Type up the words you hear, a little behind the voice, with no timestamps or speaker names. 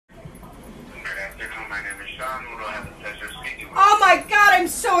My name is Sean. Who do I have the pleasure of speaking with? Oh my god, I'm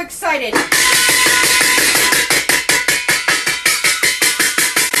so excited!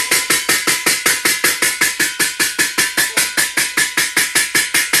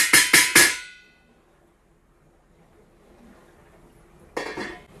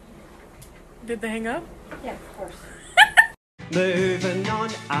 Did they hang up? Yeah, of course. Moving on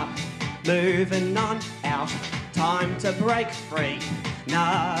up, moving on out. Time to break free.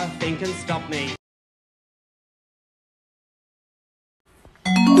 Nothing can stop me.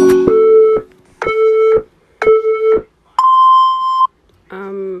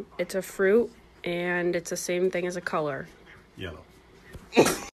 It's a fruit, and it's the same thing as a color. Yellow.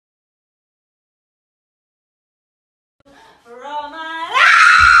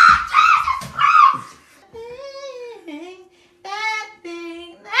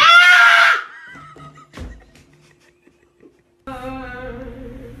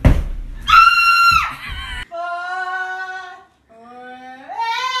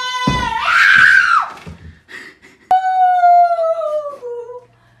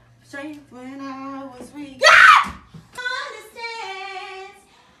 When I was weak.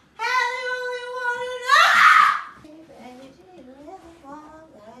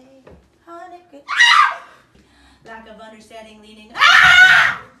 Lack of understanding leading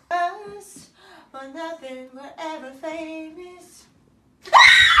us, but nothing but ever famous.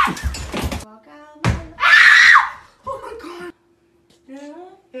 Walk out. Oh my god.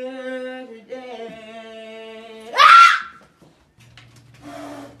 Every day.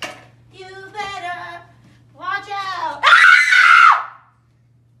 You better watch out.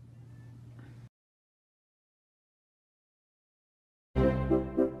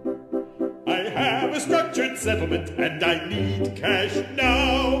 I have a structured settlement and I need cash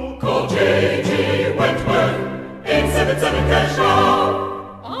now. Call J.G. Wentworth, 877 cash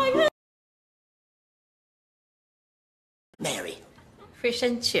now. Mary. Fish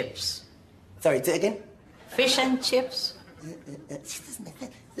and chips. Sorry, do it again. Fish and chips. Do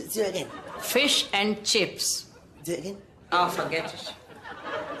it again. Fish and chips. Do it again. Oh, forget it.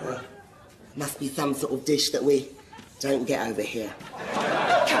 Must be some sort of dish that we don't get over here.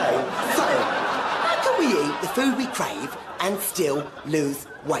 Okay, so how can we eat the food we crave and still lose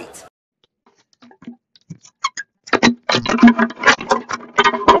weight?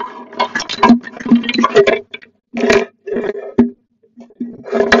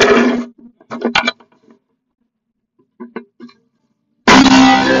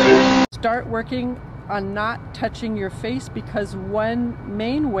 Start working on not touching your face, because one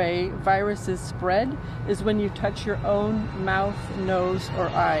main way viruses spread is when you touch your own mouth, nose, or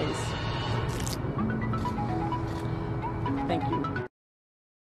eyes. Thank you.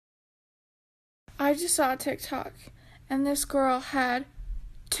 I just saw a TikTok, and this girl had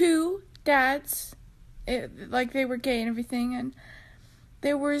 2 dads, like they were gay and everything, and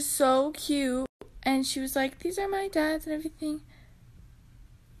they were so cute, and she was like, these are my dads and everything,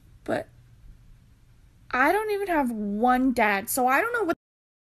 but I don't even have one dad, so I don't know what.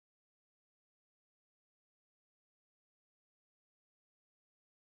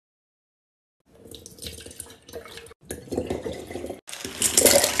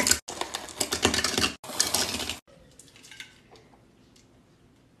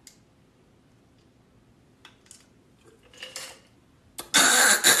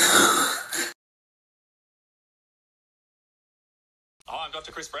 Oh, I'm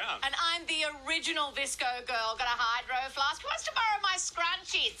Dr. Chris Brown. And I'm the original Visco girl. Got a hydro flask. Who wants to borrow my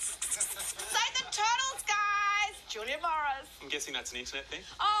scrunchies? Say the turtles, guys. Julia Morris. I'm guessing that's an internet thing.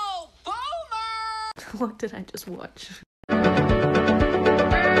 Oh, boomer! What did I just watch?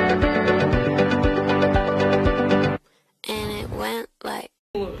 And it went like...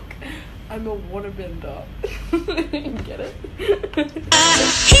 Look, I'm a waterbender. Get it?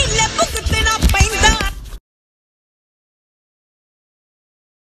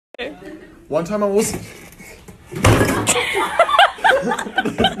 One time I was...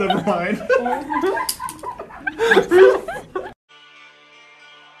 Never mind.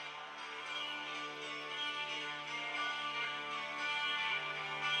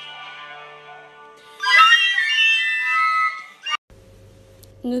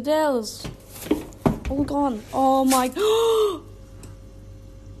 Noodles. All gone. Oh my...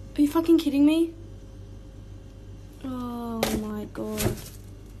 Are you fucking kidding me? Oh my god.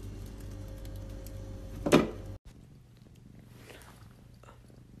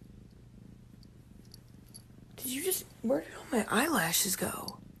 Did you just... Where did all my eyelashes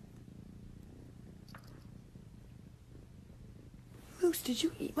go? Moose, did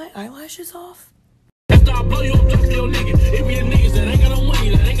you eat my eyelashes off? Blow your nigga. It be the niggas that ain't got no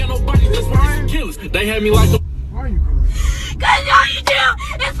money, that ain't got no body, that's why they some killers. They had me like the. Why are you crying? Cause all you do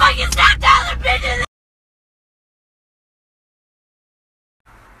is fucking snap down the bitches.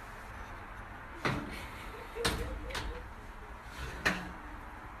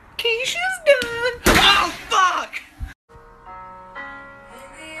 Keisha's done. Oh, fuck!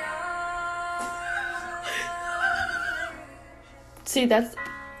 See, that's...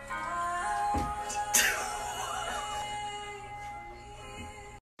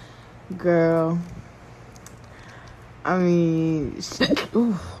 Girl. I mean...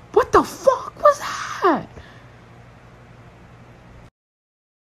 Ooh, what the fuck was that?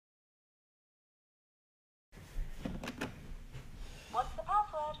 What's the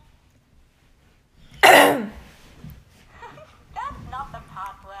password? That's not the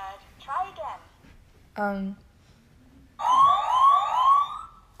password. Try again.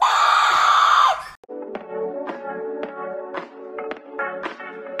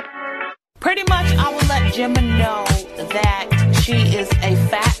 Pretty much, I will let Gemma know that she is a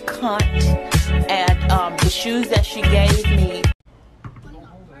fat cunt, and the shoes that she gave me.